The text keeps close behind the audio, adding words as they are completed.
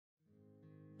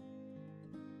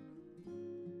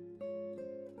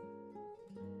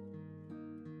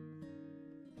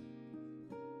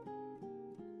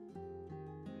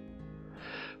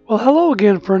Well, hello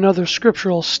again for another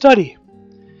scriptural study.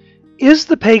 Is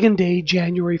the pagan day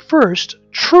January 1st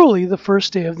truly the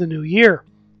first day of the new year?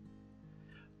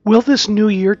 Will this new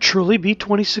year truly be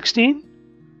 2016?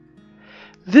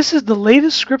 This is the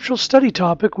latest scriptural study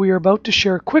topic we are about to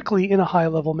share quickly in a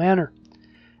high-level manner.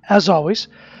 As always,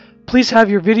 please have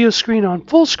your video screen on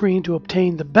full screen to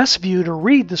obtain the best view to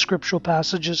read the scriptural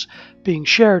passages being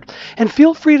shared, and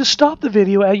feel free to stop the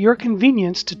video at your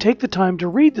convenience to take the time to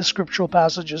read the scriptural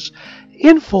passages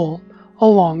in full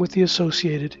along with the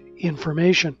associated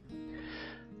information.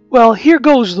 Well, here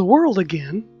goes the world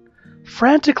again,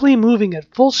 frantically moving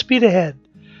at full speed ahead,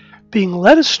 being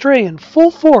led astray in full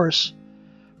force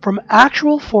from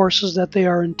actual forces that they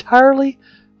are entirely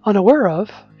unaware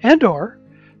of and/or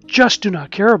just do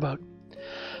not care about.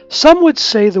 Some would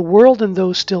say the world and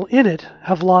those still in it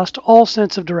have lost all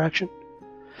sense of direction,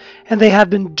 and they have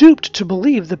been duped to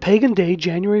believe the pagan day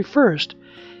January 1st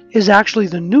is actually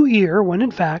the new year, when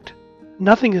in fact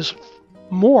nothing is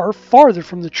more farther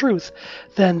from the truth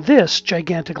than this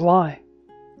gigantic lie.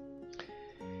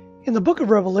 In the book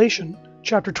of Revelation,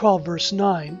 chapter 12, verse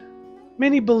 9,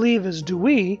 many believe, as do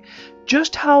we,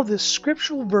 just how this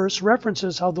scriptural verse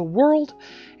references how the world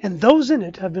and those in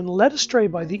it have been led astray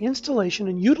by the installation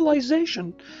and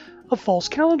utilization of false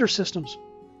calendar systems.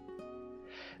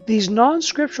 These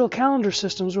non-scriptural calendar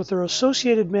systems with their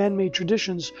associated man-made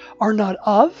traditions are not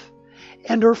of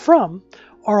and or from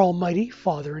our Almighty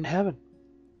Father in heaven.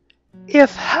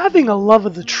 If having a love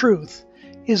of the truth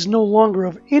is no longer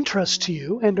of interest to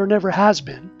you and or never has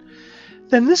been,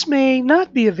 then this may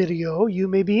not be a video you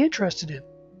may be interested in.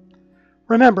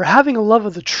 Remember, having a love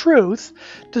of the truth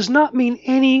does not mean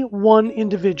any one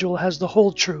individual has the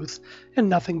whole truth and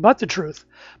nothing but the truth,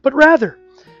 but rather,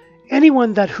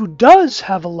 anyone who does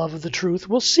have a love of the truth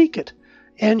will seek it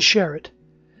and share it.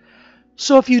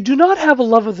 So if you do not have a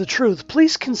love of the truth,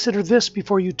 please consider this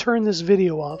before you turn this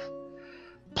video off.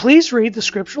 Please read the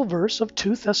scriptural verse of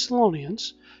 2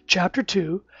 Thessalonians chapter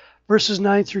 2, verses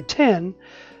 9 through 10,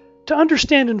 to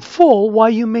understand in full why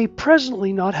you may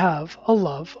presently not have a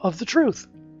love of the truth.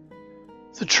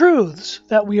 The truths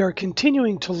that we are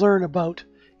continuing to learn about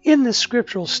in this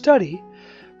scriptural study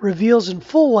reveals in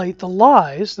full light the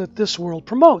lies that this world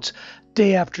promotes,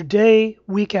 day after day,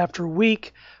 week after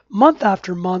week, month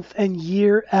after month, and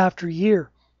year after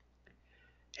year.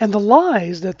 And the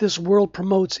lies that this world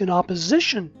promotes in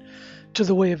opposition to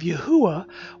the way of Yahuwah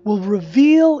will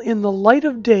reveal in the light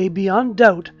of day beyond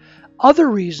doubt other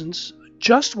reasons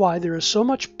just why there is so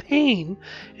much pain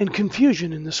and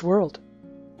confusion in this world.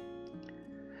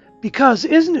 Because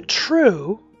isn't it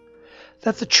true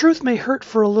that the truth may hurt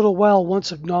for a little while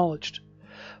once acknowledged,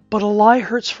 but a lie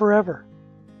hurts forever?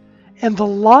 And the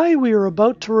lie we are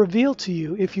about to reveal to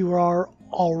you, if you are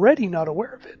already not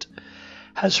aware of it,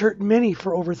 has hurt many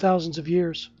for over thousands of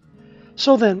years.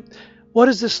 So then, what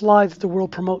is this lie that the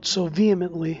world promotes so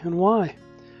vehemently, and why?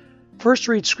 First,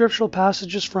 read scriptural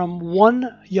passages from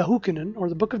 1 Yahuchanan, or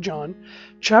the book of John,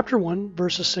 chapter 1,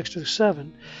 verses 6 through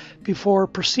 7, before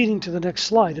proceeding to the next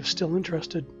slide if still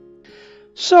interested.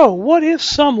 So, what if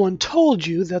someone told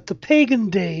you that the pagan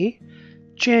day,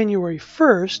 January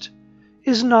 1st,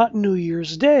 is not New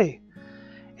Year's Day,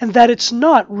 and that it's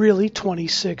not really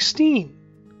 2016?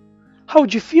 How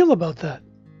would you feel about that?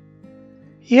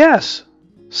 Yes,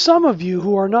 some of you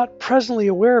who are not presently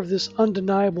aware of this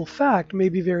undeniable fact may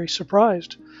be very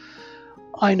surprised.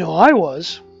 I know I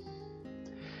was.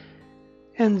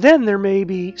 And then there may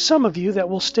be some of you that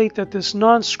will state that this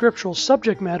non-scriptural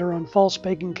subject matter on false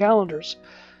pagan calendars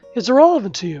is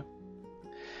irrelevant to you.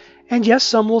 And yes,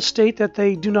 some will state that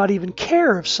they do not even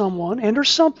care if someone and or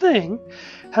something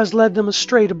has led them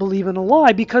astray to believe in a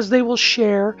lie, because they will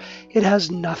share it has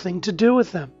nothing to do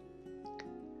with them.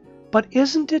 But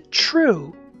isn't it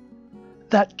true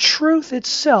that truth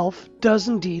itself does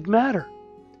indeed matter,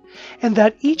 and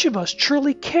that each of us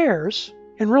truly cares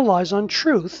and relies on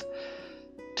truth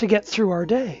to get through our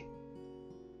day?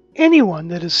 Anyone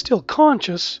that is still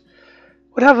conscious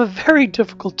would have a very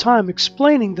difficult time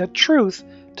explaining that truth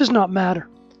does not matter.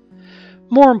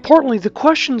 More importantly, the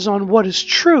questions on what is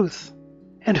truth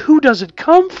and who does it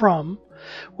come from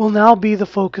will now be the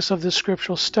focus of this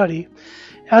scriptural study,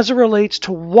 as it relates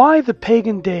to why the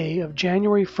pagan day of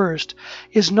January 1st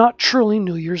is not truly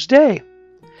New Year's Day,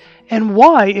 and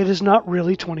why it is not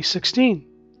really 2016.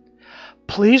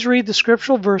 Please read the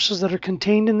scriptural verses that are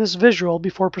contained in this visual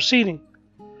before proceeding,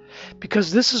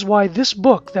 because this is why this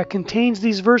book that contains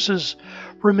these verses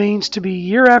remains to be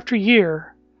year after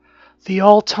year the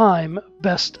all-time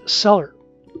bestseller.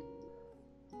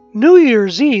 New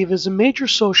Year's Eve is a major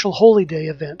social holy day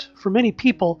event for many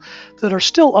people that are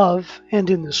still of and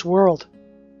in this world.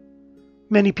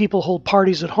 Many people hold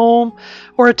parties at home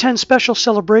or attend special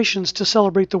celebrations to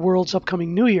celebrate the world's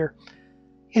upcoming New Year.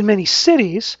 In many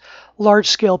cities,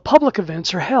 large-scale public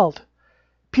events are held.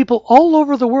 People all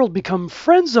over the world become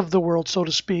friends of the world, so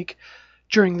to speak,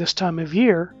 during this time of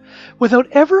year,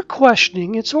 without ever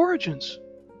questioning its origins.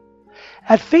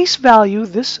 At face value,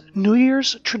 this New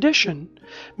Year's tradition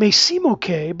may seem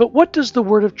okay, but what does the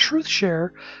Word of Truth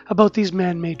share about these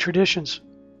man-made traditions?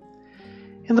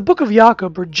 In the book of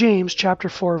Jacob, or James, chapter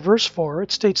 4, verse 4,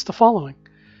 it states the following: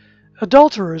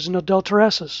 "Adulterers and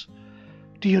adulteresses,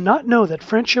 do you not know that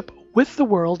friendship with the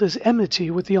world is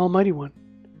enmity with the Almighty One?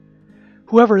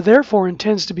 Whoever therefore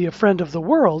intends to be a friend of the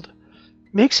world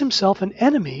makes himself an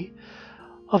enemy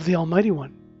of the Almighty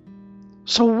One."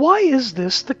 So why is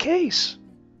this the case?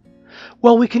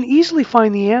 Well, we can easily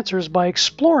find the answers by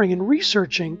exploring and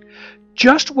researching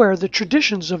just where the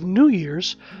traditions of New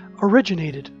Year's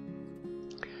originated.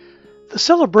 The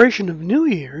celebration of New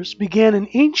Year's began in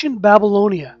ancient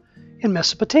Babylonia, in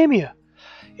Mesopotamia.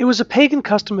 It was a pagan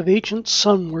custom of ancient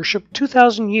sun worship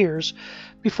 2,000 years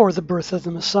before the birth of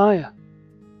the Messiah.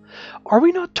 Are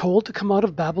we not told to come out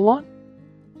of Babylon?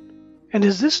 And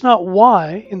is this not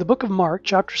why, in the book of Mark,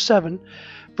 chapter 7,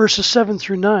 verses 7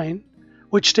 through 9,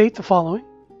 which state the following: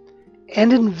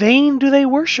 "And in vain do they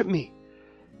worship me,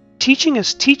 teaching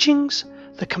as teachings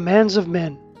the commands of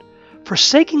men.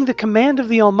 Forsaking the command of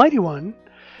the Almighty One,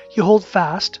 you hold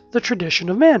fast the tradition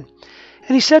of men."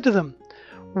 And he said to them,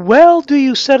 "Well do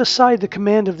you set aside the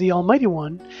command of the Almighty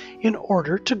One in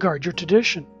order to guard your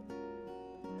tradition."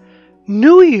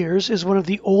 New Year's is one of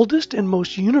the oldest and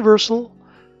most universal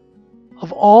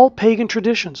of all pagan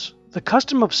traditions. The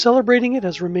custom of celebrating it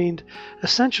has remained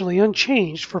essentially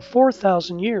unchanged for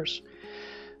 4,000 years.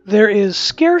 There is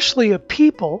scarcely a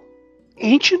people,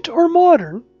 ancient or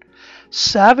modern,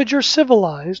 savage or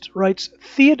civilized, writes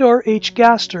Theodore H.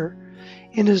 Gaster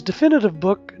in his definitive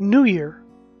book, New Year,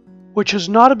 which has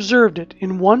not observed it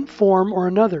in one form or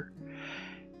another.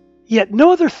 Yet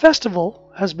no other festival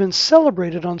has been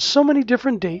celebrated on so many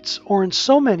different dates or in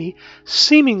so many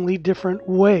seemingly different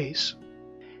ways.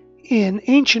 In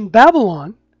ancient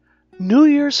Babylon, New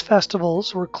Year's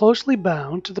festivals were closely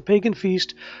bound to the pagan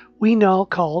feast we now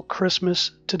call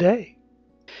Christmas today.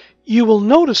 You will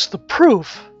notice the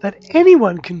proof that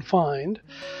anyone can find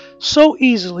so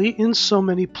easily in so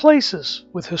many places,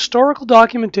 with historical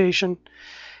documentation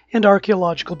and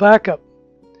archaeological backup.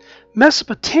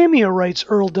 Mesopotamia, writes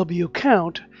Earl W.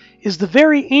 Count, is the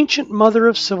very ancient mother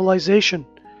of civilization.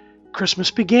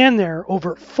 Christmas began there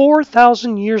over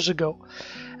 4,000 years ago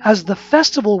as the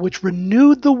festival which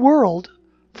renewed the world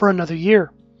for another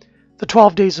year. The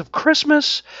 12 days of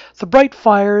Christmas, the bright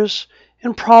fires,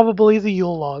 and probably the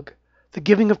Yule log, the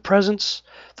giving of presents,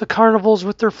 the carnivals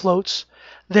with their floats,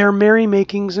 their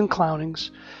merrymakings and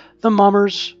clownings, the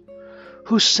mummers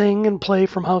who sing and play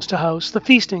from house to house, the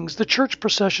feastings, the church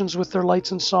processions with their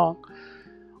lights and song.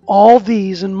 All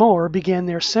these and more began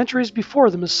there centuries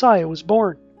before the Messiah was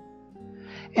born.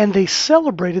 And they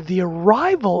celebrated the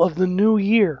arrival of the new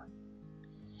year.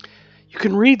 You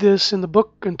can read this in the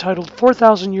book entitled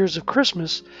 4,000 Years of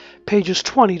Christmas, pages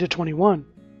 20 to 21.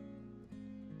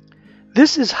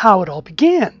 This is how it all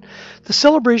began. The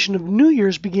celebration of New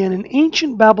Year's began in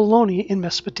ancient Babylonia in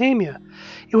Mesopotamia.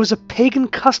 It was a pagan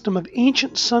custom of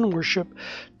ancient sun worship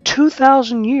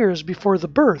 2,000 years before the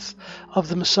birth of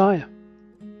the Messiah.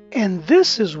 And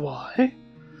this is why,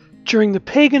 during the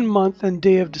pagan month and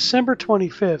day of December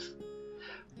 25th,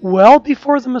 well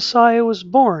before the Messiah was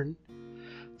born,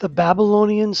 the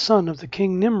Babylonian son of the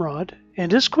king Nimrod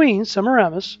and his queen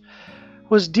Semiramis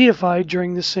was deified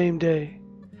during the same day.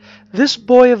 This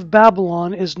boy of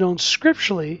Babylon is known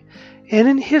scripturally and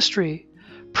in history,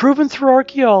 proven through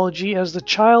archaeology as the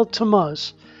child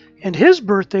Tammuz, and his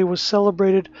birthday was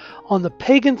celebrated on the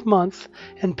pagan month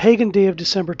and pagan day of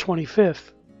December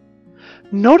 25th.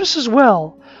 Notice as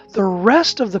well the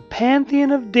rest of the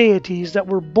pantheon of deities that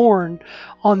were born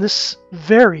on this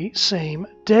very same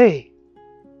day.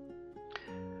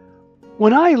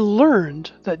 When I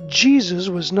learned that Jesus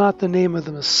was not the name of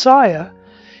the Messiah,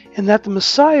 and that the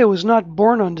Messiah was not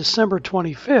born on December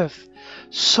 25th,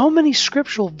 so many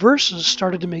scriptural verses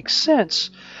started to make sense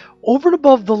over and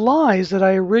above the lies that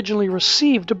I originally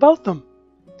received about them.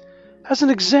 As an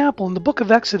example, in the book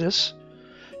of Exodus,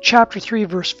 chapter 3,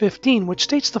 verse 15, which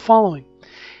states the following: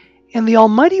 "And the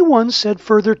Almighty One said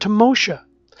further to Moshe,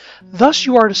 Thus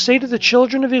you are to say to the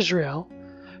children of Israel,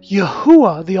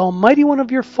 Yahuwah, the Almighty One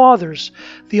of your fathers,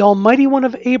 the Almighty One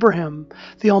of Abraham,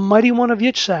 the Almighty One of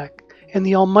Yitzhak, and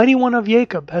the Almighty One of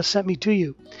Jacob has sent me to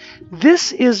you.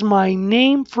 This is my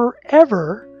name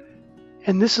forever,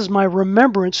 and this is my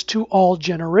remembrance to all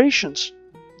generations."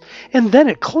 And then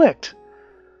it clicked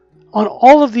on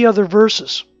all of the other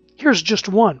verses. Here's just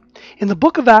one. In the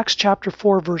book of Acts chapter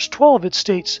 4 verse 12 it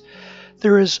states,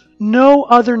 "There is no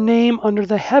other name under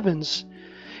the heavens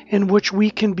in which we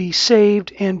can be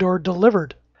saved and or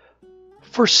delivered."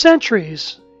 For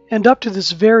centuries and up to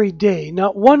this very day,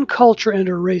 not one culture and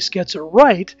or race gets it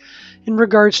right in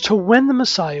regards to when the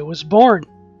Messiah was born.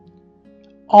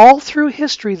 All through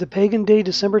history, the pagan day,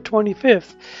 December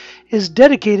 25th, is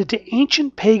dedicated to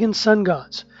ancient pagan sun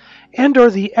gods and or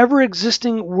the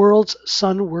ever-existing world's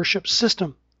sun worship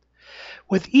system,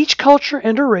 with each culture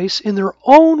and or race in their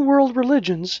own world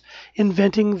religions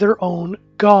inventing their own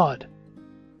god.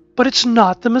 But it's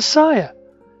not the Messiah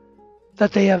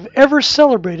that they have ever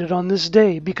celebrated on this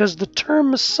day, because the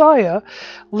term Messiah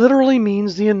literally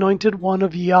means the anointed one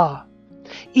of Yah.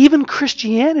 Even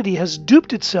Christianity has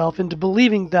duped itself into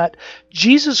believing that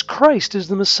Jesus Christ is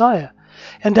the Messiah,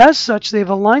 and as such they've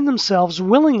aligned themselves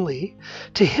willingly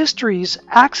to history's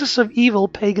axis of evil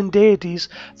pagan deities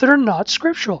that are not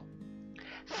scriptural.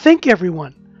 Think,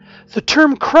 everyone. The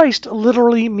term Christ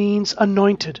literally means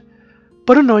anointed,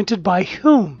 but anointed by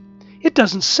whom? It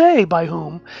doesn't say by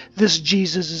whom this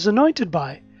Jesus is anointed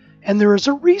by, and there is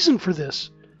a reason for this.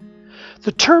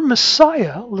 The term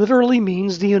Messiah literally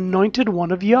means the anointed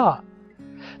one of Yah.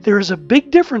 There is a big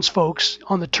difference, folks,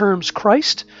 on the terms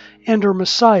Christ and or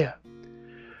Messiah.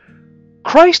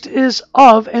 Christ is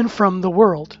of and from the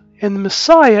world, and the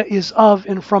Messiah is of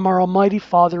and from our Almighty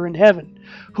Father in heaven,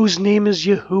 whose name is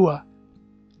Yahuwah.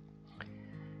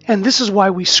 And this is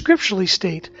why we scripturally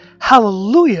state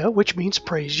Hallelujah, which means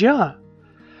praise Yah.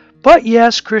 But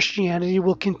yes, Christianity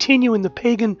will continue in the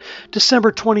pagan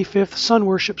December 25th sun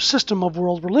worship system of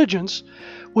world religions,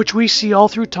 which we see all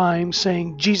through time,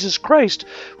 saying Jesus Christ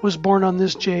was born on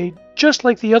this day, just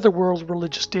like the other world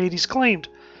religious deities claimed.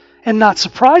 And not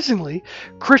surprisingly,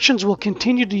 Christians will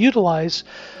continue to utilize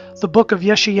the book of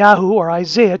Yeshayahu or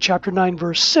Isaiah chapter 9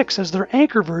 verse 6 as their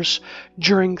anchor verse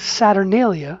during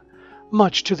Saturnalia,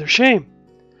 much to their shame.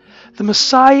 The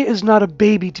Messiah is not a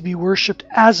baby to be worshipped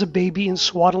as a baby in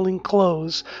swaddling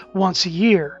clothes once a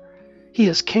year. He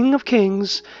is King of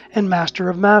Kings and Master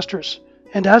of Masters.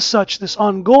 And as such, this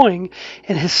ongoing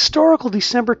and historical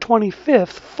December 25th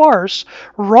farce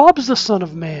robs the Son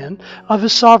of Man of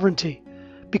his sovereignty,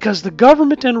 because the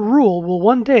government and rule will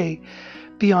one day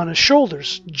be on his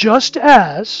shoulders, just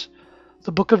as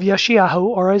the book of Yeshayahu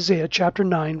or Isaiah chapter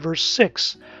 9 verse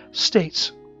 6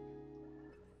 states.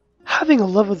 Having a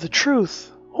love of the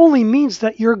truth only means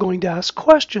that you're going to ask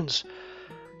questions.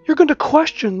 You're going to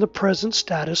question the present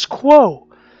status quo.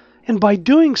 And by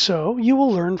doing so, you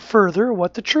will learn further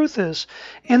what the truth is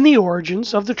and the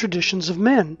origins of the traditions of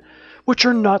men, which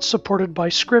are not supported by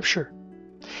Scripture.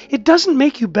 It doesn't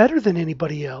make you better than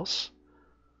anybody else.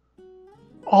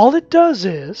 All it does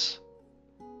is,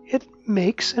 it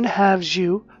makes and has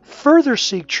you further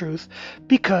seek truth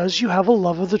because you have a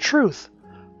love of the truth.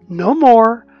 No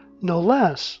more, no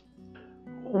less.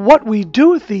 What we do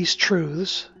with these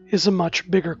truths is a much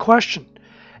bigger question,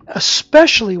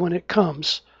 especially when it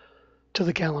comes to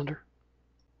the calendar.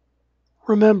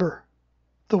 Remember,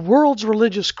 the world's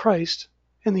religious Christ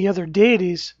and the other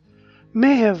deities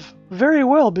may have very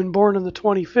well been born on the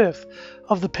 25th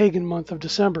of the pagan month of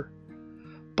December,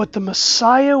 but the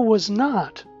Messiah was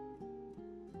not.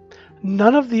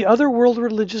 None of the other world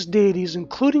religious deities,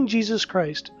 including Jesus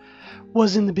Christ,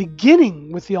 was in the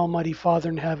beginning with the Almighty Father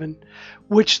in heaven,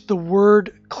 which the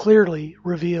Word clearly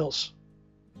reveals.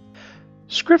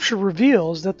 Scripture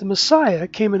reveals that the Messiah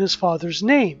came in his Father's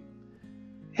name,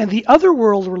 and the other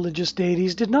world religious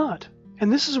deities did not.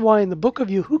 And this is why in the book of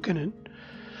Yehukanan,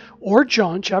 or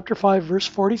John chapter 5 verse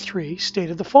 43,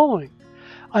 stated the following: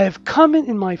 I have come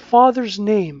in my Father's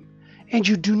name, and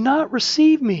you do not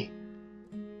receive me.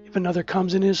 If another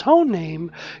comes in his own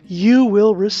name, you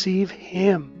will receive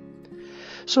him.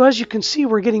 So as you can see,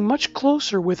 we're getting much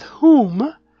closer with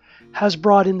whom has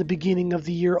brought in the beginning of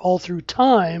the year all through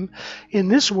time in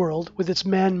this world with its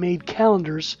man-made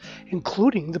calendars,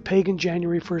 including the pagan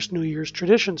January 1st New Year's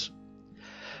traditions.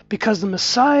 Because the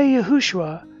Messiah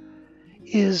Yahushua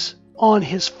is on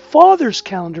his Father's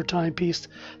calendar timepiece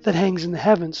that hangs in the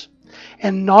heavens,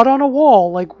 and not on a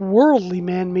wall like worldly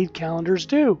man-made calendars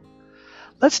do.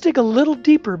 Let's dig a little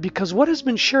deeper, because what has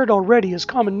been shared already is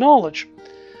common knowledge.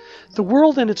 The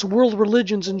world and its world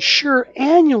religions ensure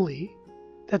annually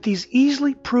that these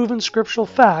easily proven scriptural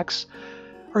facts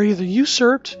are either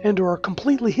usurped and or are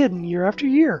completely hidden year after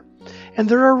year. And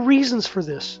there are reasons for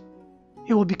this.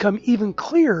 It will become even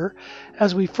clearer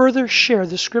as we further share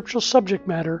the scriptural subject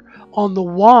matter on the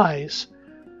whys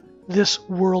this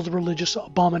world religious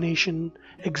abomination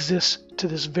exists to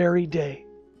this very day.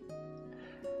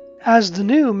 As the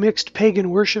new mixed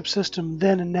pagan worship system,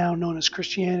 then and now known as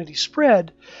Christianity,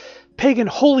 spread, pagan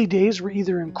holy days were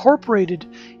either incorporated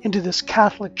into this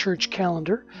Catholic Church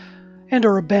calendar and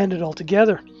or abandoned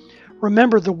altogether.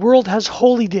 Remember, the world has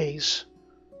holy days,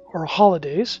 or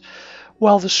holidays,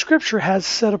 while the Scripture has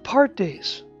set-apart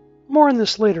days. More on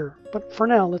this later, but for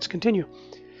now, let's continue.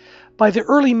 By the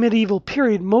early medieval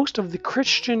period, most of the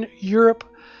Christian Europe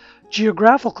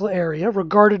geographical area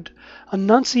regarded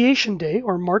Annunciation Day,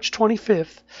 or March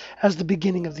 25th, as the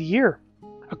beginning of the year.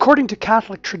 According to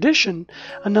Catholic tradition,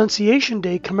 Annunciation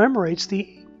Day commemorates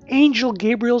the angel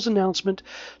Gabriel's announcement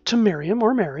to Miriam,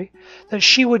 or Mary, that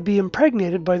she would be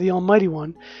impregnated by the Almighty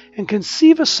One and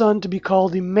conceive a son to be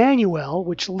called Emmanuel,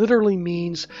 which literally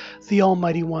means the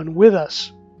Almighty One with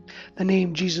us. The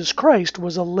name Jesus Christ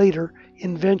was a later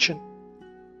invention.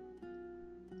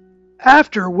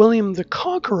 After William the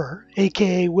Conqueror,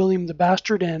 aka William the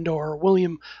Bastard and or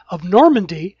William of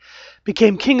Normandy,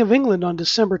 became King of England on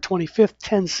December 25,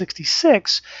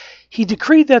 1066, he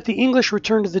decreed that the English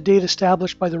return to the date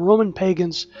established by the Roman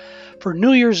pagans for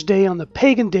New Year's Day on the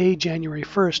pagan day, January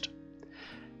 1st.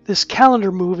 This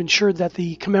calendar move ensured that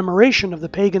the commemoration of the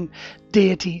pagan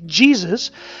deity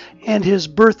Jesus and his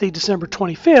birthday, December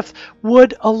 25th,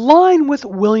 would align with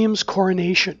William's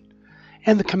coronation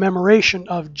and the commemoration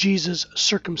of Jesus'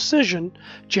 circumcision,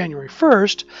 January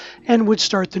 1st, and would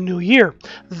start the new year,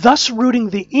 thus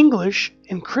rooting the English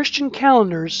in Christian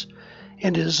calendars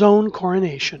and his own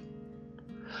coronation.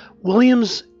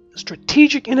 William's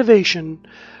strategic innovation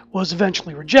was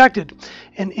eventually rejected,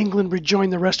 and England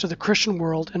rejoined the rest of the Christian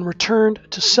world and returned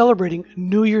to celebrating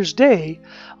New Year's Day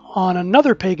on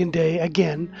another pagan day,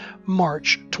 again,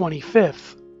 March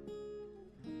 25th.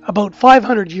 About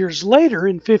 500 years later,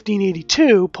 in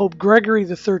 1582, Pope Gregory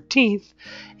XIII,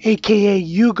 aka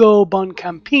Ugo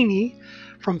Boncampini,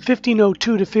 from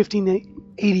 1502 to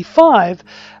 1585,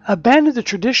 abandoned the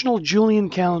traditional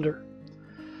Julian calendar.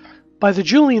 By the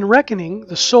Julian reckoning,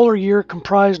 the solar year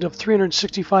comprised of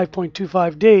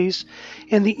 365.25 days,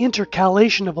 and the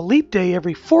intercalation of a leap day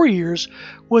every 4 years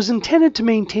was intended to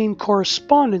maintain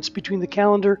correspondence between the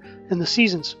calendar and the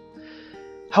seasons.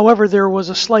 However, there was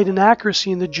a slight inaccuracy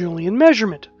in the Julian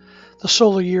measurement. The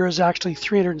solar year is actually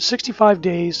 365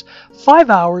 days, 5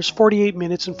 hours, 48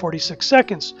 minutes, and 46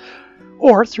 seconds,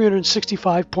 or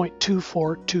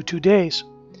 365.2422 days.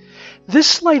 This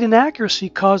slight inaccuracy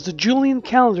caused the Julian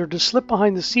calendar to slip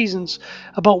behind the seasons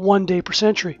about 1 day per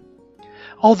century.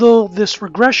 Although this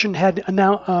regression had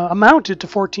amounted to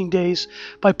 14 days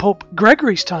by Pope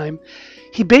Gregory's time,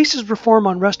 he based his reform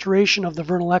on restoration of the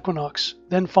vernal equinox,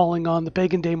 then falling on the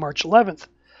pagan day March 11th.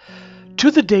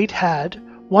 To the date had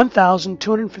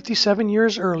 1,257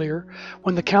 years earlier,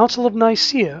 when the Council of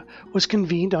Nicaea was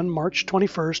convened on March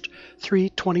 21st,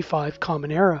 325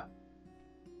 Common Era.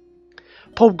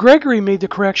 Pope Gregory made the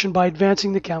correction by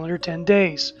advancing the calendar 10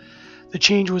 days. The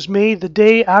change was made the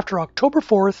day after October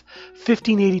 4th,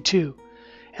 1582,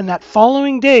 and that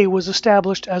following day was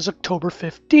established as October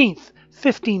 15th,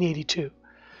 1582.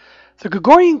 The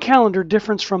Gregorian calendar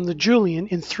differs from the Julian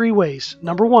in 3 ways.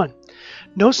 Number 1,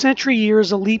 no century year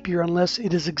is a leap year unless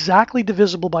it is exactly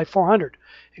divisible by 400.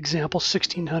 Example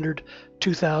 1600,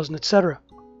 2000, etc.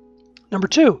 Number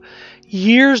 2,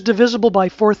 years divisible by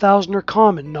 4,000 are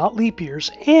common, not leap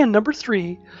years. And number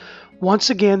 3,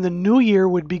 once again, the new year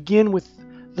would begin with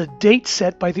the date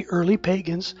set by the early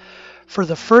pagans for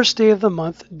the first day of the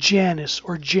month, Janus,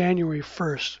 or January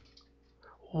 1st.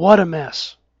 What a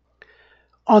mess.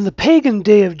 On the pagan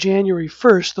day of January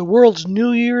 1st, the world's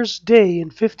New Year's Day in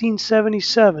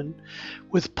 1577,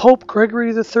 with Pope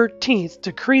Gregory XIII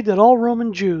decreed that all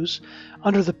Roman Jews,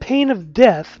 under the pain of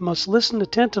death, must listen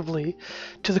attentively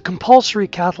to the compulsory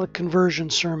Catholic conversion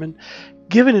sermon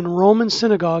given in Roman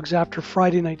synagogues after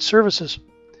Friday night services.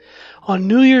 On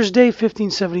New Year's Day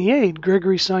 1578,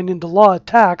 Gregory signed into law a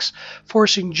tax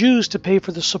forcing Jews to pay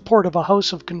for the support of a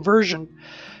house of conversion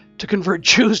to convert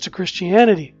Jews to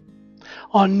Christianity.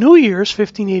 On New Year's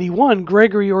 1581,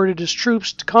 Gregory ordered his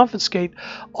troops to confiscate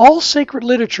all sacred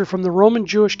literature from the Roman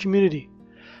Jewish community.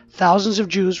 Thousands of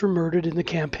Jews were murdered in the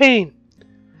campaign.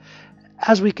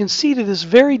 As we can see to this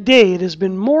very day, it has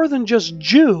been more than just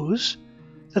Jews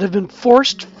that have been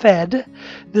force-fed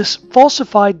this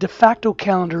falsified de facto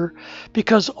calendar,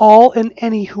 because all and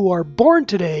any who are born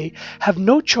today have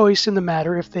no choice in the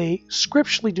matter if they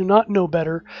scripturally do not know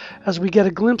better, as we get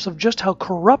a glimpse of just how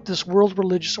corrupt this world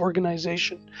religious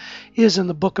organization is in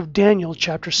the book of Daniel,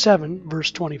 chapter 7,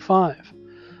 verse 25.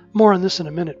 More on this in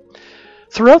a minute.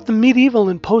 Throughout the medieval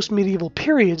and post-medieval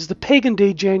periods, the pagan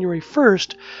day January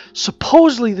 1st,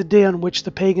 supposedly the day on which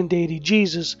the pagan deity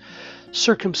Jesus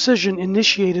circumcision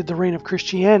initiated the reign of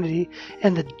Christianity,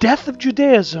 and the death of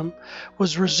Judaism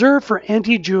was reserved for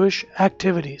anti-Jewish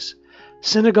activities,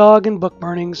 synagogue and book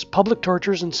burnings, public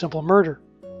tortures, and simple murder.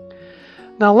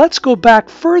 Now let's go back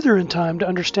further in time to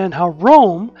understand how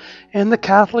Rome and the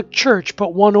Catholic Church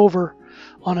put one over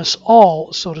on us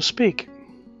all, so to speak.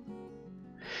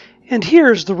 And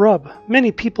here's the rub.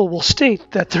 Many people will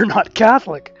state that they're not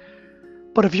Catholic.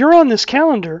 But if you're on this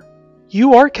calendar,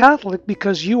 you are Catholic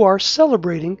because you are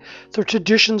celebrating the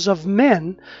traditions of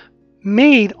men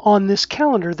made on this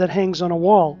calendar that hangs on a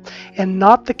wall, and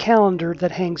not the calendar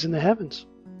that hangs in the heavens.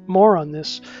 More on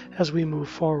this as we move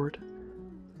forward.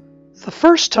 The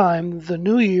first time the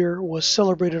New Year was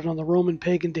celebrated on the Roman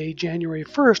pagan day, January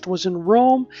 1st, was in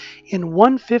Rome in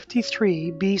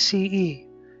 153 BCE.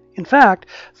 In fact,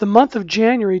 the month of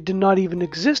January did not even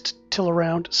exist till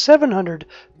around 700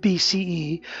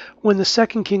 BCE, when the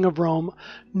second king of Rome,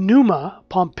 Numa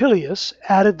Pompilius,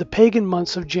 added the pagan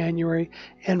months of January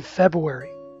and February.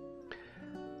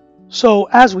 So,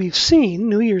 as we've seen,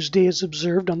 New Year's Day is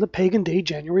observed on the pagan day,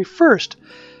 January 1st,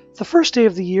 the first day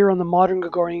of the year on the modern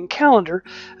Gregorian calendar,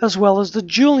 as well as the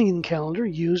Julian calendar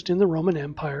used in the Roman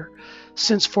Empire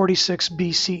since 46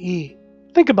 BCE.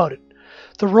 Think about it.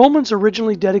 The Romans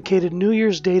originally dedicated New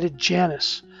Year's Day to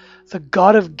Janus, the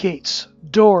god of gates,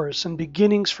 doors, and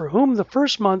beginnings, for whom the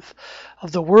first month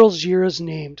of the world's year is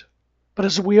named. But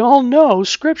as we all know,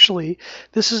 scripturally,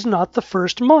 this is not the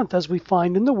first month, as we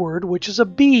find in the word, which is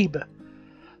Abib.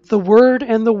 The word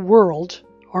and the world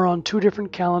are on two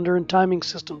different calendar and timing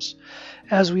systems,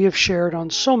 as we have shared on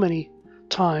so many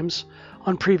times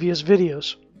on previous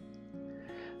videos.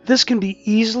 This can be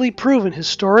easily proven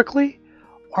historically,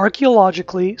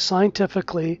 archaeologically,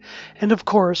 scientifically, and of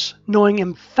course, knowing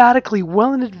emphatically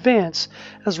well in advance,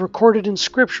 as recorded in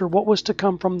Scripture, what was to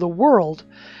come from the world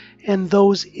and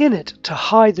those in it to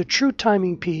hide the true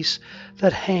timing piece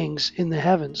that hangs in the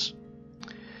heavens.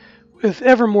 With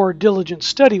ever more diligent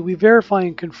study, we verify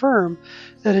and confirm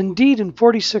that indeed in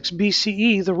 46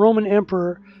 BCE, the Roman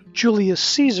Emperor Julius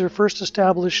Caesar first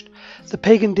established the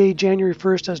pagan day January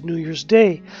 1st as New Year's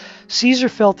Day. Caesar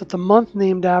felt that the month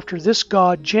named after this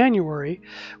god, January,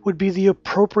 would be the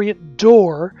appropriate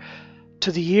door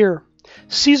to the year.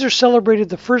 Caesar celebrated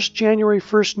the first January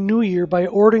 1st New Year by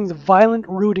ordering the violent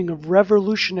routing of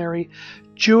revolutionary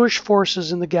Jewish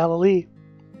forces in the Galilee.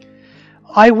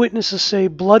 Eyewitnesses say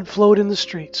blood flowed in the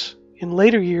streets. In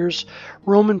later years,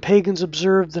 Roman pagans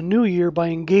observed the New Year by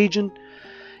engaging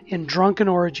in drunken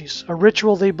orgies, a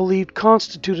ritual they believed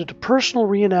constituted a personal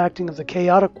reenacting of the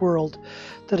chaotic world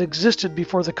that existed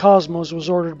before the cosmos was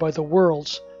ordered by the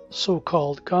world's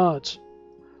so-called gods.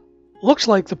 Looks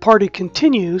like the party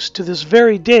continues to this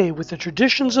very day with the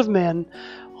traditions of men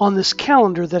on this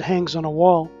calendar that hangs on a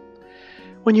wall.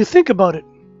 When you think about it,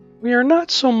 we are not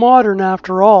so modern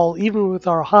after all, even with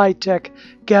our high-tech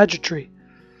gadgetry.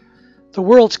 The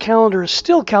world's calendar is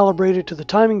still calibrated to the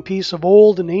timing piece of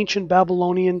old and ancient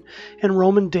Babylonian and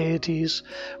Roman deities,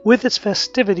 with its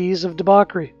festivities of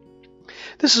debauchery.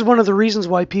 This is one of the reasons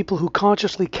why people who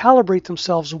consciously calibrate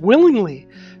themselves willingly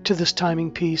to this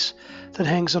timing piece that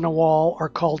hangs on a wall are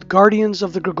called guardians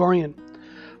of the Gregorian.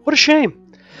 What a shame!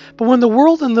 But when the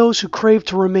world and those who crave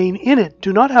to remain in it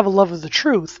do not have a love of the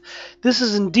truth, this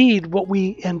is indeed what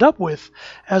we end up with,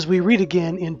 as we read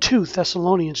again in 2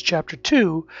 Thessalonians chapter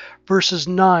 2, verses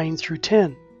 9 through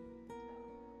 10.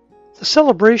 The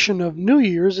celebration of New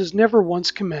Year's is never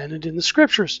once commanded in the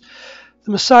Scriptures.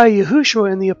 The Messiah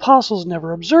Yahushua and the apostles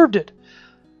never observed it.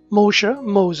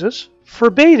 Moses,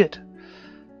 forbade it.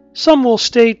 Some will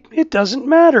state it doesn't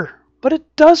matter. But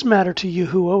it does matter to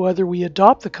Yahuwah whether we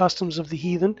adopt the customs of the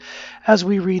heathen, as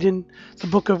we read in the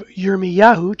book of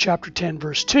Yirmiyahu, chapter 10,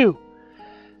 verse 2.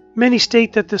 Many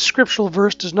state that this scriptural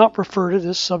verse does not refer to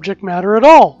this subject matter at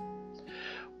all.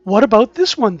 What about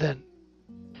this one then?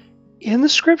 In the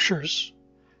scriptures,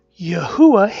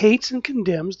 Yahuwah hates and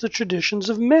condemns the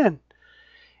traditions of men.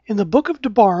 In the book of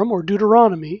Devarim, or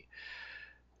Deuteronomy,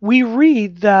 we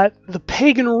read that the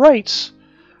pagan rites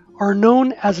are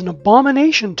known as an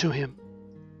abomination to him.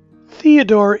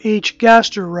 Theodore H.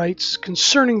 Gaster writes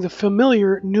concerning the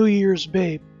familiar New Year's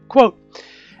babe, quote,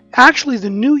 "Actually,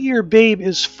 the New Year babe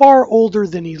is far older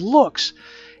than he looks.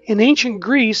 In ancient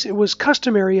Greece, it was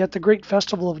customary at the great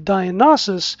festival of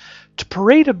Dionysus to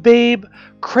parade a babe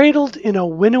cradled in a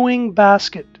winnowing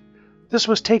basket. This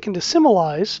was taken to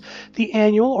symbolize the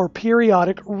annual or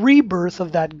periodic rebirth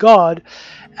of that god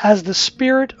as the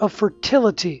spirit of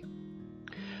fertility.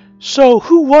 So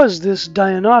who was this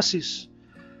Dionysus?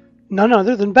 None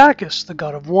other than Bacchus, the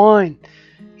god of wine.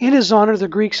 In his honor, the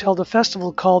Greeks held a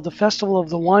festival called the Festival of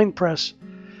the Winepress.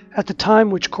 at the time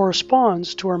which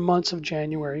corresponds to our months of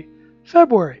January,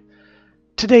 February.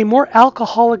 Today, more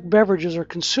alcoholic beverages are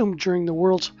consumed during the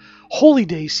world's holy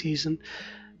day season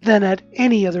than at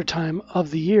any other time of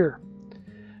the year.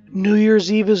 New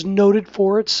Year's Eve is noted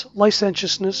for its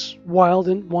licentiousness, wild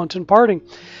and wanton partying.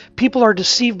 People are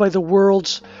deceived by the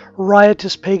world's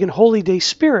riotous pagan holy day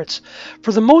spirits,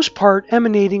 for the most part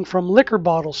emanating from liquor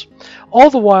bottles, all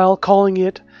the while calling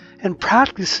it and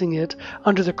practicing it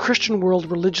under the Christian world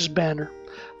religious banner,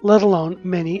 let alone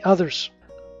many others.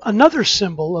 Another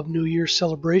symbol of New Year's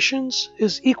celebrations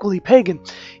is equally pagan.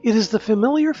 It is the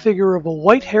familiar figure of a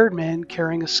white-haired man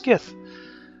carrying a scythe.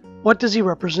 What does he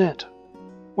represent?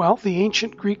 Well, the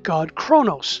ancient Greek god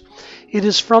Kronos. It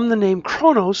is from the name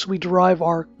Kronos we derive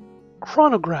our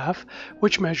chronograph,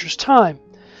 which measures time.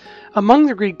 Among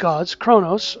the Greek gods,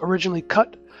 Kronos originally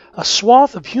cut a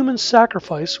swath of human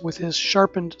sacrifice with his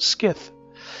sharpened scythe.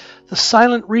 The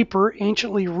silent reaper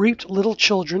anciently reaped little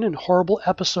children in horrible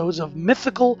episodes of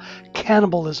mythical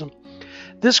cannibalism.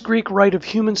 This Greek rite of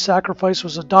human sacrifice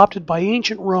was adopted by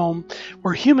ancient Rome,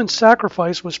 where human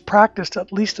sacrifice was practiced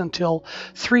at least until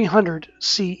 300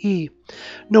 CE.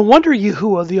 No wonder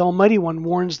Yahuwah, the Almighty One,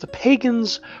 warns the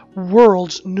pagans'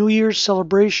 world's New Year's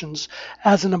celebrations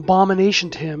as an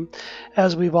abomination to him,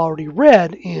 as we've already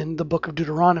read in the book of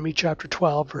Deuteronomy, chapter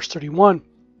 12, verse 31.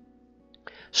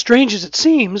 Strange as it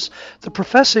seems, the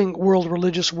professing world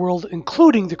religious world,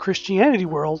 including the Christianity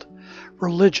world,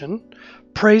 religion,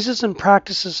 praises and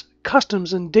practices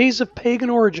customs and days of pagan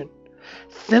origin,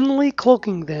 thinly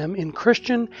cloaking them in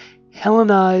Christian,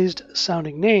 Hellenized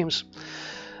sounding names.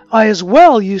 I as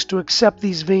well used to accept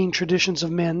these vain traditions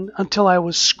of men until I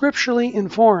was scripturally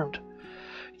informed.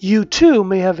 You too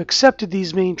may have accepted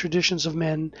these vain traditions of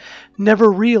men, never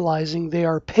realizing they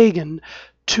are pagan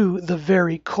to the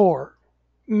very core.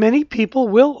 Many people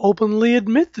will openly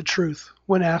admit the truth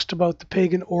when asked about the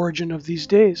pagan origin of these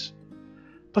days,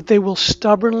 but they will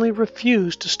stubbornly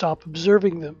refuse to stop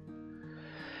observing them.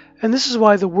 And this is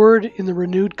why the word in the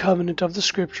renewed covenant of the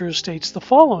Scriptures states the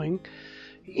following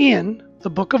in the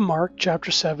book of Mark,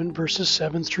 chapter 7, verses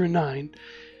 7 through 9,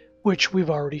 which we've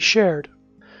already shared.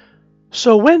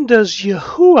 So when does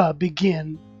Yahuwah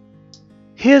begin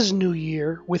his new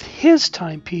year with his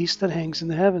timepiece that hangs in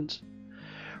the heavens?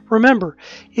 Remember,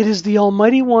 it is the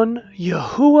Almighty One,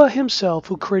 Yahuwah himself,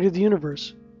 who created the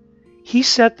universe. He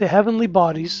set the heavenly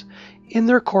bodies in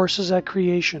their courses at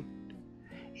creation.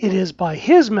 It is by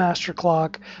his master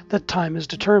clock that time is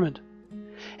determined.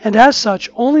 And as such,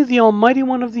 only the Almighty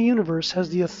One of the universe has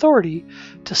the authority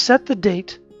to set the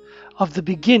date of the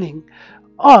beginning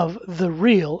of the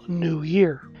real new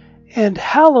year. And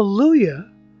hallelujah,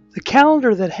 the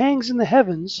calendar that hangs in the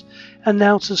heavens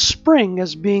announces spring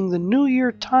as being the new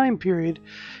year time period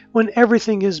when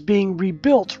everything is being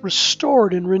rebuilt,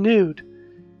 restored, and renewed.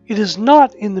 It is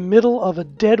not in the middle of a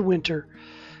dead winter,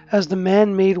 as the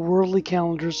man-made worldly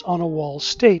calendars on a wall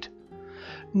state.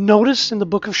 Notice in the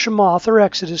book of Shemoth or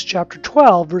Exodus chapter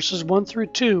 12, verses 1 through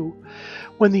 2,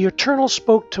 when the Eternal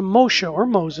spoke to Moshe or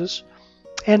Moses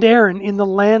and Aaron in the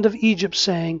land of Egypt,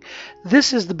 saying,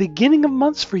 "This is the beginning of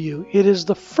months for you. It is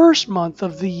the first month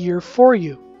of the year for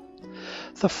you."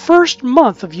 The first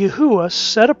month of Yahuwah's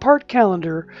set-apart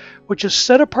calendar, which is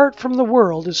set apart from the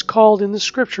world, is called in the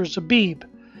Scriptures Abib.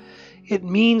 It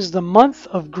means the month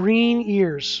of green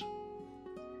ears.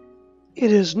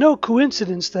 It is no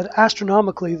coincidence that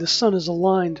astronomically the sun is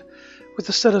aligned with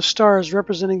a set of stars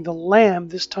representing the Lamb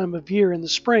this time of year in the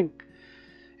spring,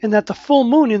 and that the full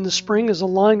moon in the spring is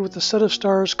aligned with a set of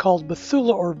stars called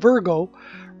Bethula or Virgo,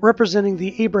 representing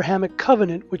the Abrahamic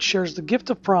covenant which shares the gift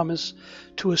of promise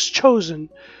to his chosen,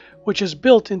 which is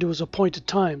built into his appointed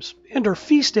times, and are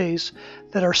feast days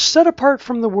that are set apart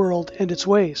from the world and its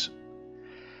ways.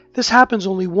 This happens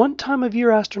only one time of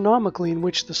year astronomically, in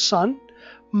which the sun,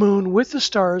 moon with the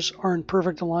stars are in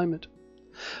perfect alignment,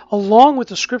 along with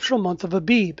the scriptural month of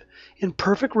Abib, in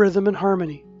perfect rhythm and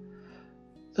harmony.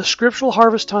 The scriptural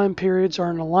harvest time periods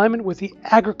are in alignment with the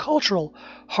agricultural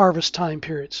harvest time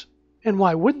periods. And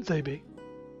why wouldn't they be?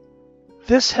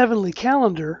 This heavenly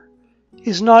calendar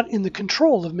is not in the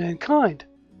control of mankind,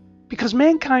 because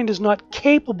mankind is not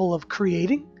capable of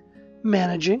creating,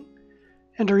 managing,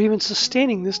 and or even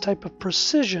sustaining this type of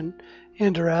precision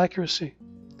and or accuracy.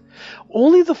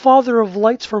 Only the Father of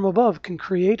lights from above can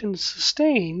create and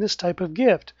sustain this type of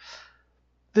gift.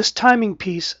 This timing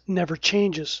piece never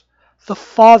changes. The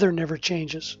Father never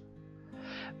changes.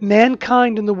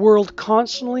 Mankind in the world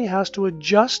constantly has to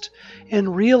adjust and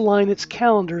realign its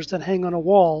calendars that hang on a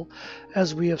wall,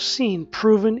 as we have seen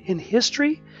proven in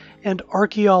history and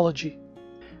archaeology.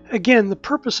 Again, the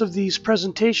purpose of these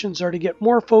presentations are to get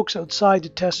more folks outside to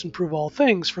test and prove all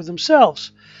things for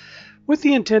themselves, with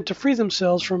the intent to free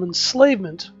themselves from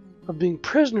enslavement of being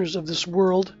prisoners of this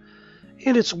world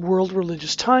and its world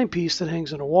religious timepiece that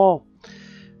hangs on a wall.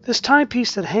 This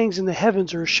timepiece that hangs in the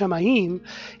heavens, or Shemaim,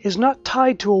 is not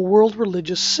tied to a world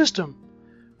religious system,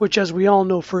 which, as we all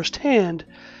know firsthand,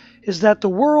 is that the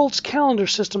world's calendar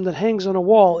system that hangs on a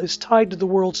wall is tied to the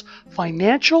world's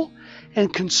financial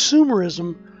and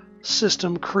consumerism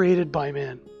system created by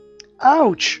man.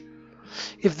 Ouch!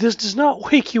 If this does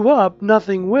not wake you up,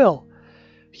 nothing will.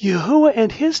 Yahuwah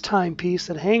and his timepiece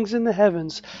that hangs in the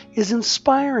heavens is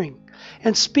inspiring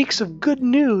and speaks of good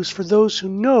news for those who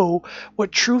know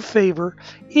what true favor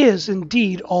is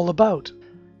indeed all about.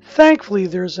 Thankfully,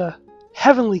 there's a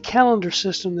heavenly calendar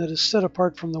system that is set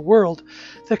apart from the world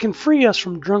that can free us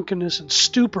from drunkenness and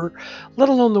stupor, let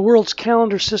alone the world's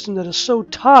calendar system that is so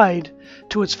tied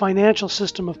to its financial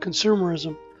system of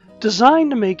consumerism,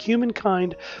 designed to make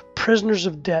humankind prisoners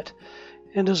of debt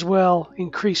and as well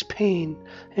increase pain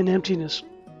and emptiness.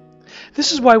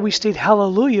 This is why we state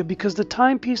hallelujah, because the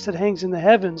timepiece that hangs in the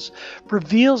heavens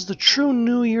reveals the true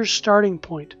New Year's starting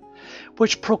point,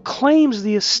 which proclaims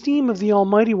the esteem of the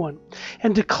Almighty One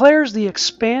and declares the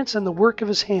expanse and the work of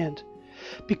his hand.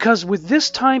 Because with this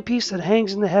timepiece that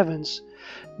hangs in the heavens,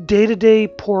 day to day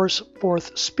pours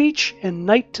forth speech, and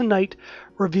night to night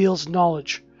reveals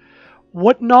knowledge.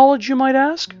 What knowledge, you might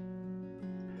ask?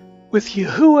 With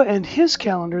Yahuwah and his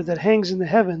calendar that hangs in the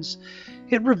heavens,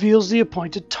 it reveals the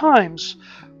appointed times,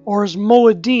 or as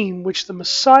Moedim, which the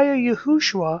Messiah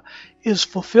Yahushua is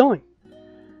fulfilling.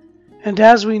 And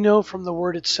as we know from the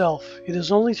word itself, it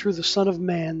is only through the Son of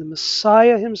Man, the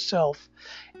Messiah himself,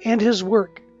 and his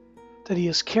work that he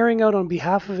is carrying out on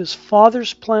behalf of his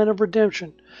Father's plan of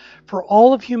redemption for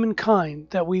all of humankind,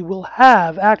 that we will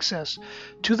have access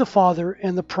to the Father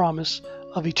and the promise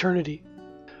of eternity.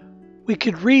 We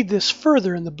could read this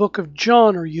further in the book of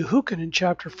John, or Yehukin, in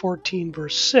chapter 14,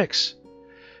 verse 6.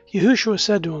 Yahushua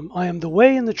said to him, I am the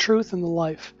way and the truth and the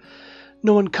life.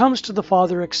 No one comes to the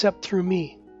Father except through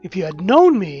me. If you had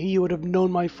known me, you would have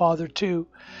known my Father too.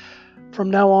 From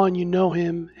now on you know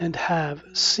him and have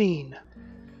seen.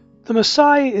 The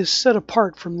Messiah is set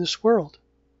apart from this world.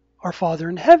 Our Father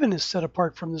in heaven is set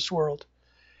apart from this world.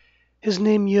 His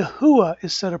name Yahuwah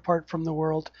is set apart from the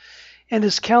world, and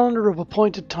his calendar of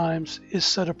appointed times is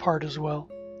set apart as well.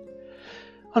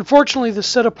 Unfortunately, the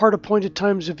set apart appointed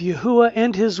times of Yahuwah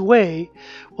and his way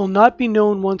will not be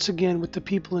known once again with the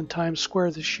people in Times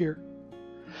Square this year.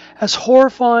 As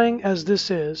horrifying as this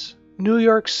is, New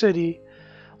York City,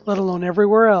 let alone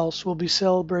everywhere else, will be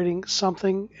celebrating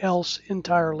something else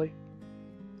entirely,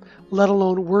 let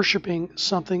alone worshiping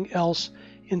something else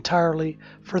entirely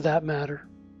for that matter.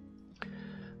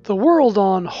 The world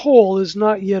on whole is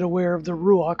not yet aware of the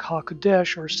Ruach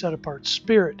HaKodesh, or set-apart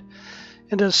spirit,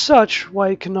 and as such, why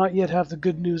it cannot yet have the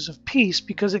good news of peace,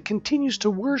 because it continues to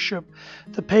worship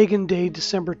the pagan day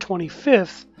December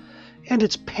 25th and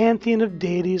its pantheon of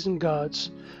deities and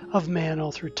gods of man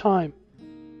all through time,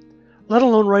 let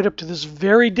alone right up to this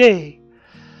very day,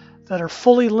 that are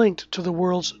fully linked to the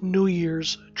world's New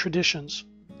Year's traditions.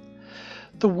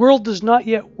 The world does not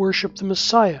yet worship the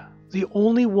Messiah, the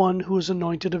only one who is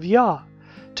anointed of Yah,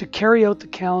 to carry out the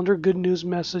calendar good news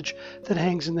message that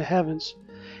hangs in the heavens,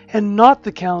 and not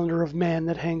the calendar of man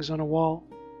that hangs on a wall.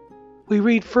 We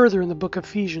read further in the book of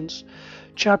Ephesians,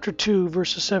 chapter 2,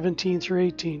 verses 17 through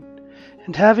 18.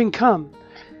 And having come,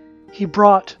 he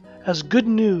brought as good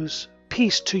news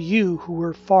peace to you who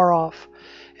were far off,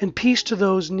 and peace to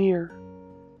those near,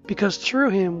 because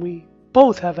through him we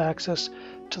both have access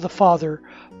to the Father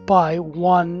by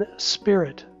one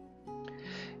Spirit.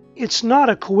 It's not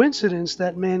a coincidence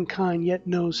that mankind yet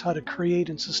knows how to create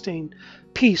and sustain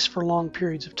peace for long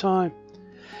periods of time,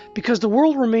 because the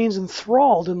world remains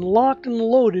enthralled and locked and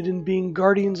loaded in being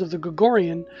guardians of the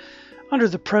Gregorian under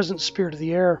the present spirit of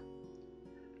the air.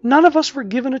 None of us were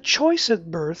given a choice at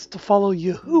birth to follow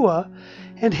Yahuwah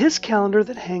and his calendar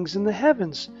that hangs in the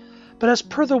heavens, but as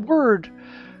per the word,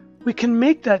 we can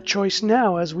make that choice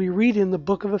now, as we read in the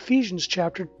book of Ephesians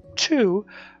chapter 2,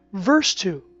 verse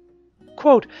 2.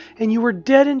 Quote, and you were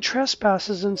dead in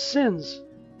trespasses and sins,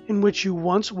 in which you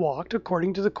once walked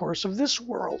according to the course of this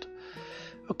world,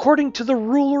 according to the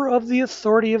ruler of the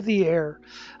authority of the air,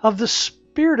 of the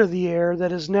spirit of the air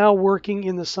that is now working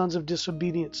in the sons of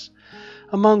disobedience,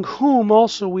 among whom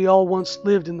also we all once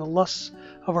lived in the lusts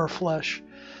of our flesh,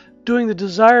 doing the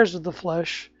desires of the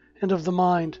flesh and of the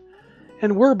mind,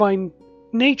 and were by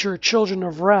nature children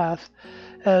of wrath,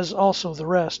 as also the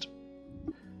rest.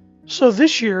 So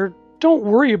this year, don't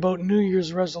worry about New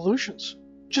Year's resolutions.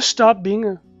 Just stop being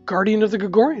a guardian of the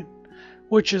Gregorian,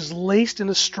 which is laced in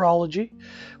astrology,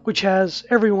 which has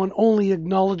everyone only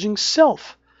acknowledging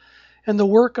self and the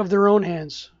work of their own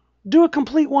hands. Do a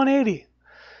complete 180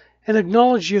 and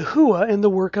acknowledge Yahuwah and the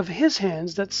work of his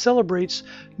hands that celebrates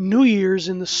New Year's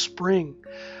in the spring,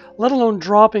 let alone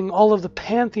dropping all of the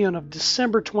pantheon of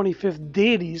December 25th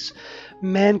deities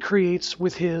man creates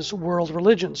with his world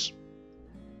religions.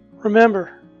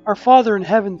 Remember, our Father in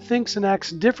heaven thinks and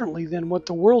acts differently than what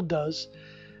the world does,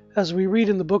 as we read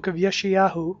in the book of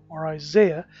Yeshayahu, or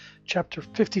Isaiah, chapter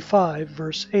 55,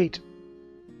 verse 8.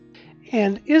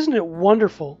 And isn't it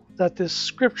wonderful that this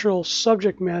scriptural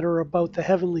subject matter about the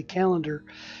heavenly calendar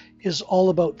is all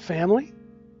about family?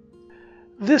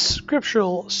 This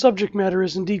scriptural subject matter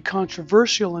is indeed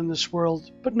controversial in this world,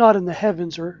 but not in the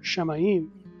heavens or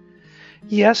Shemayim.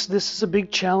 Yes, this is a big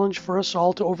challenge for us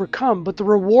all to overcome, but the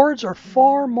rewards are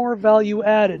far more value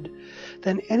added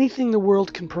than anything the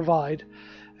world can provide,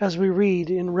 as we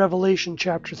read in Revelation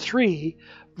chapter 3,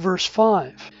 verse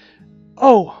 5.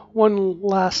 Oh, one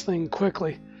last thing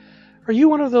quickly. Are you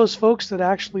one of those folks that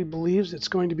actually believes it's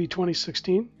going to be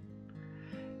 2016?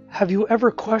 Have you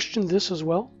ever questioned this as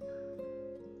well?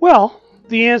 Well,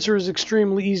 the answer is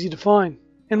extremely easy to find.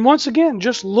 And once again,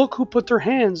 just look who put their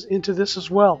hands into this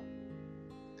as well.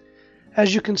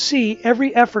 As you can see,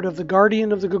 every effort of the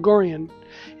guardian of the Gregorian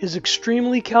is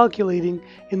extremely calculating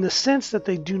in the sense that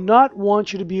they do not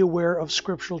want you to be aware of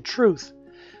scriptural truth,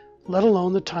 let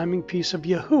alone the timing piece of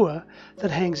Yahuwah that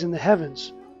hangs in the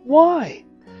heavens. Why?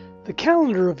 The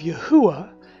calendar of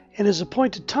Yahuwah and his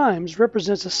appointed times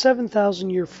represents a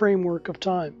 7,000-year framework of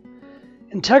time,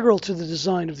 integral to the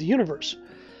design of the universe.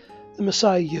 The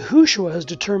Messiah Yahushua has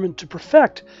determined to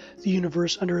perfect the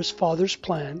universe under his Father's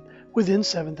plan within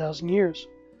 7,000 years.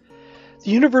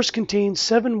 The universe contains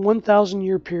 7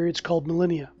 1,000-year periods called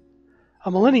millennia.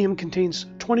 A millennium contains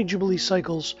 20 Jubilee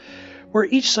cycles, where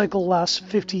each cycle lasts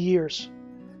 50 years.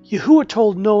 Yahuwah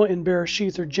told Noah in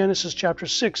Bereshith, or Genesis chapter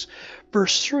 6,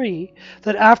 verse 3,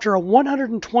 that after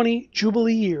 120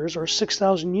 Jubilee years, or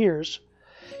 6,000 years,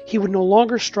 he would no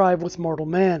longer strive with mortal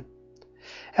man.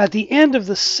 At the end of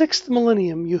the 6th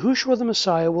millennium, Yahushua the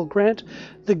Messiah will grant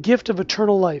the gift of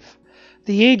eternal life,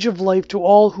 the age of life to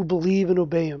all who believe and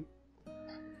obey him.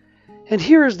 And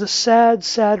here is the sad,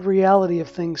 sad reality of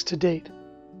things to date.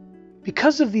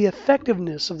 Because of the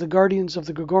effectiveness of the guardians of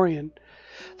the Gregorian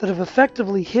that have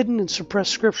effectively hidden and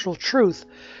suppressed scriptural truth,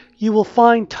 you will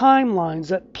find timelines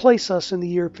that place us in the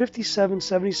year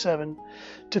 5777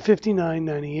 to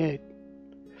 5998.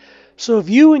 So if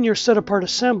you and your set-apart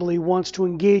assembly wants to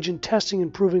engage in testing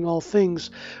and proving all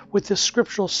things with this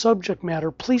scriptural subject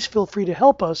matter, please feel free to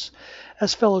help us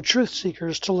as fellow truth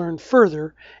seekers to learn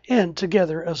further and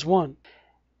together as one.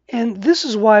 And this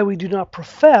is why we do not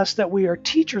profess that we are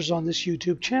teachers on this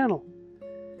YouTube channel,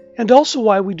 and also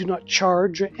why we do not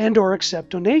charge and or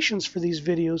accept donations for these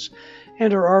videos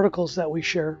and or articles that we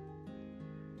share.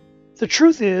 The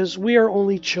truth is, we are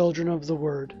only children of the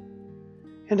Word.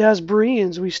 And as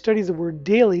Bereans, we study the Word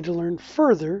daily to learn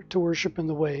further to worship in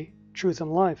the way, truth,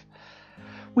 and life.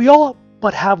 We all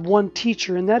but have one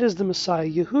teacher, and that is the Messiah,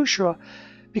 Yahushua,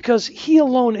 because he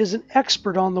alone is an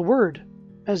expert on the Word,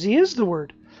 as he is the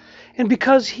Word, and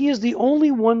because he is the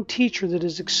only one teacher that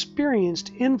has experienced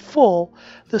in full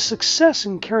the success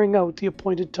in carrying out the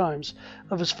appointed times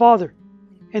of his Father,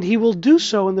 and he will do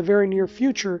so in the very near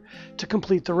future to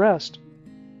complete the rest.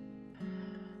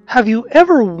 Have you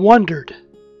ever wondered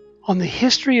on the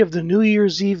history of the New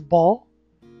Year's Eve ball?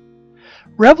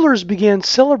 Revelers began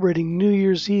celebrating New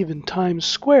Year's Eve in Times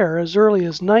Square as early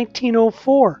as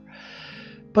 1904,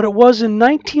 but it was in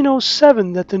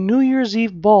 1907 that the New Year's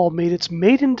Eve ball made its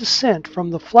maiden descent from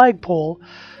the flagpole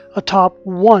atop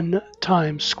 1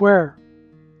 Times Square.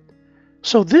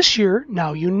 So this year,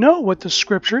 now you know what the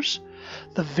scriptures,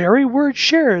 the very word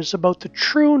shares about the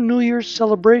true New Year's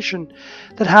celebration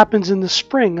that happens in the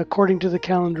spring according to the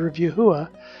calendar of Yahuwah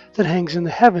that hangs in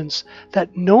the heavens,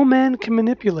 that no man can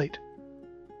manipulate.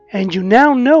 And you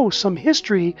now know some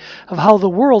history of how the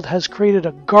world has created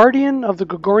a guardian of the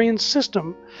Gregorian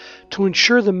system to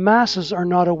ensure the masses are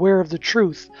not aware of the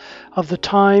truth of the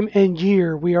time and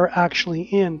year we are actually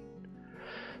in.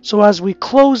 So as we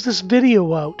close this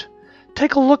video out,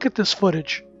 take a look at this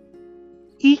footage.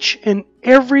 Each and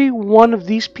every one of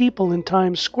these people in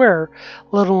Times Square,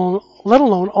 let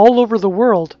alone all over the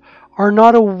world, are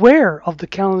not aware of the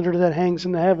calendar that hangs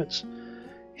in the heavens.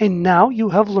 And now you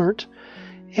have learnt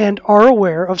and are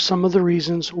aware of some of the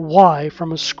reasons why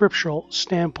from a scriptural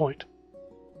standpoint.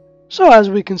 So as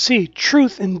we can see,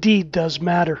 truth indeed does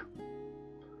matter.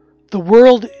 The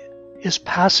world is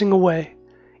passing away.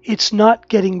 It's not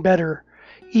getting better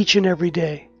each and every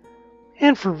day.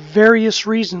 and for various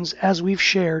reasons as we've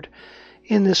shared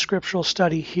in this scriptural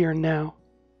study here and now.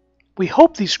 We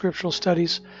hope these scriptural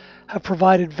studies have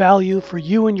provided value for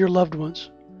you and your loved ones.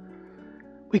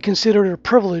 We consider it a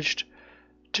privilege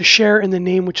to share in the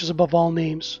name which is above all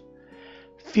names.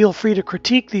 Feel free to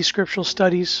critique these scriptural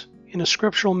studies in a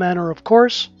scriptural manner, of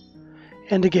course.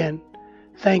 And again,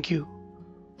 thank you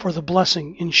for the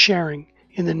blessing in sharing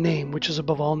in the name which is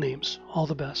above all names. All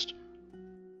the best.